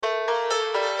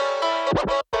Trill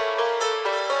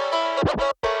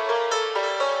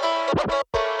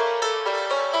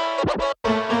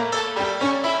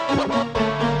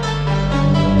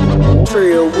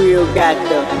Wheel got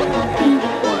the beat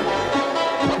one.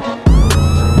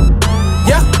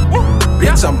 Yeah,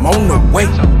 bitch, I'm on the way.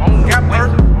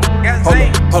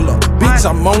 Hold up, bitch,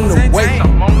 I'm on the way.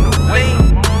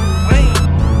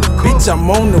 Bitch, I'm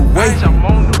on the way.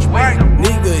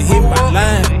 Nigga hit my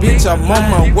line, bitch, I'm on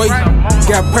my way.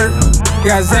 Got perk,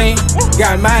 got Zane,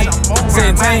 got Mike,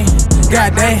 Santane,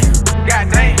 goddamn.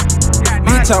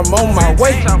 Bitch, I'm on my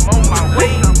way. Bitch, I'm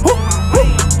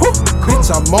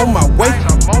on my way.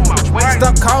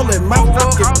 Stop calling my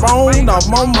fucking phone,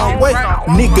 I'm on my way.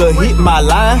 Nigga hit my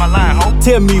line.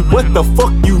 Tell me what the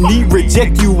fuck you need,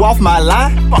 reject you off my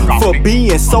line. For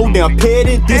being so damn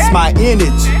petty, this my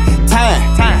energy. Time,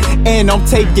 and I'm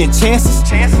taking chances.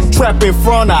 Trap in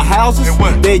front of houses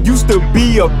that used to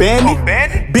be abandoned.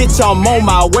 Bitch, I'm on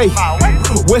my way.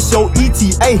 What's your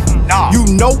ETA? You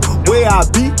know where I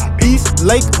be. East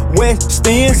Lake, West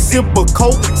End, Simple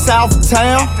Coat, South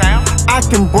Town. I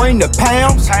can bring the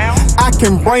pounds, I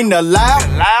can bring the loud.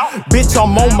 Bitch,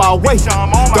 I'm on my way.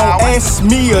 Don't ask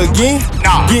me again.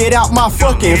 Get out my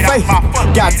fucking face.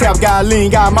 Got tap, got lean,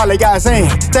 got molly, got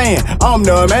sand. I'm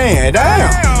the man. Damn.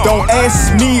 Don't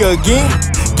ask me again.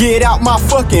 Get out my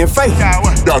fucking face.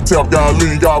 Got tap, got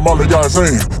lean, got molly, got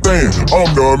sand.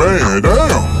 I'm the man.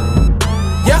 Damn.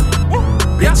 Yeah,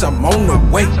 bitch, I'm on the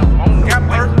way.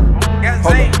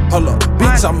 Hold up,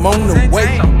 bitch, I'm on the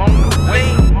way.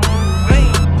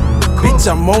 Bitch,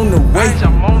 I'm on the way.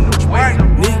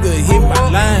 Nigga hit my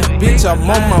line, bitch, I'm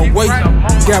on my way.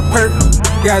 Got perk,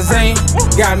 got Zane,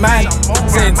 got Mike,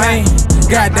 Santane,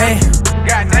 goddamn.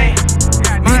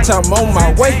 Bitch, I'm on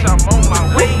my way. Bitch, I'm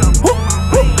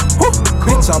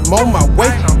on my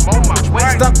way.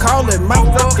 Stop calling my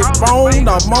fucking phone,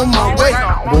 I'm on my way.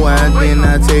 Boy, I did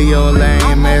not tell your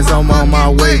lame ass I'm on my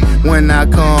way. When I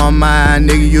come mine,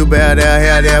 nigga, you better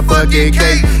have that fucking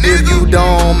cake. If you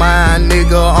don't mind,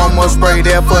 nigga, I'ma spray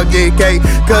that fucking cake.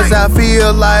 Cause I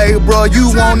feel like, bro,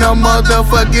 you wanna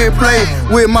motherfucking play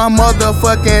with my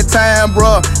motherfucking time,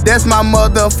 bro. That's my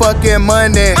motherfucking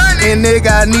money. And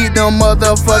nigga, I need them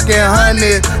motherfucking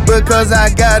hundreds. Because I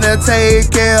gotta take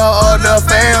care of the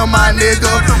fam, my nigga.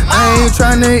 I ain't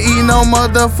tryna eat no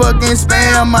motherfucking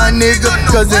spam, my nigga.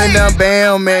 Cause in the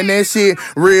bam, man, that shit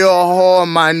real hard,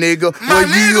 my nigga. Well,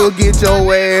 you'll get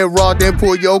your ass rocked and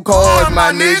pull your cards,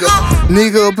 my nigga.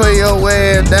 Nigga, pay your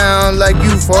ass down like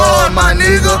you fraud, my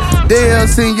nigga. They'll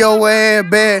send your ass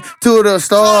back to the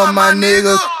store, my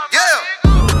nigga.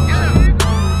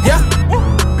 Yeah,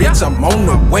 bitch, I'm on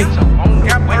the way.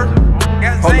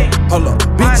 Hold up,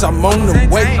 bitch, I'm on the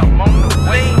way.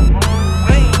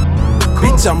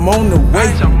 Bitch, I'm on the way.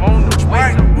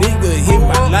 Nigga hit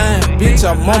my line, bitch,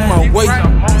 I'm on my way.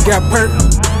 Got perk,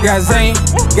 got Zane,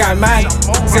 got Mike,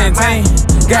 Santane,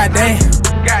 goddamn.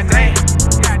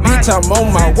 Bitch, I'm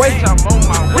on my way.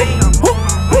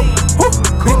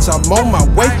 Bitch, I'm on my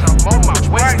way.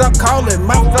 Stop calling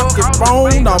my fucking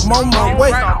phone, I'm on my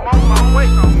way.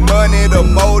 Money the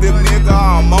motive, nigga,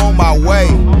 I'm on my way.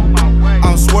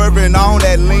 I'm swerving on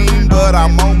that lean, but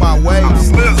I'm on my way.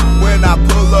 When I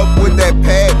pull up with that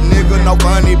pack, nigga, no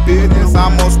funny business.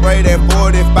 I'm gon' spray that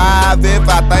 45 if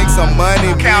I think some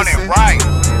money missing.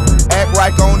 Act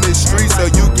right on the street so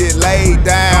you get laid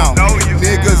down.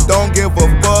 Niggas don't give a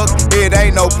fuck, it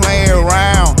ain't no playing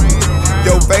around.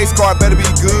 Your face card better be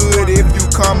good if you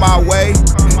come my way.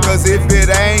 Cause if it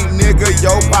ain't, nigga,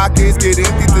 your pockets get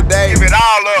empty today. Give it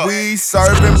all up. We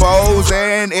serving bowls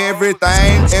and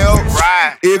everything else.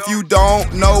 Right. If you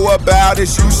don't know about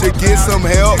it, you should get some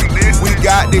help. We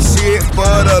got this shit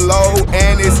for the low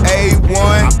and it's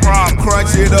A1.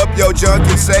 Crunch it up, your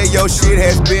junkie, say your shit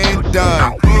has been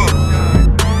done.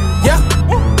 Yeah,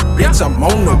 bitch, I'm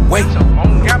on the way.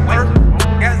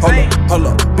 Hold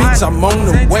up, bitch, I'm on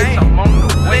the way.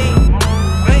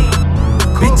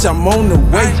 Bitch, I'm on the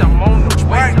way.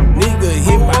 Nigga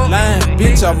hit my line,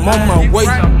 bitch, I'm on my way.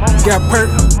 Got perk,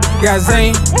 got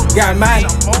Zane, got Mike,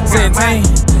 Santane,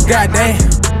 goddamn.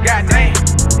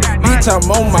 Bitch,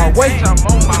 I'm on my way.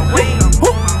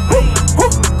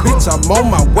 Bitch, I'm on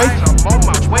my way.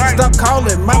 Stop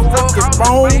calling my fucking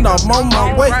phone, I'm on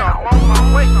my way.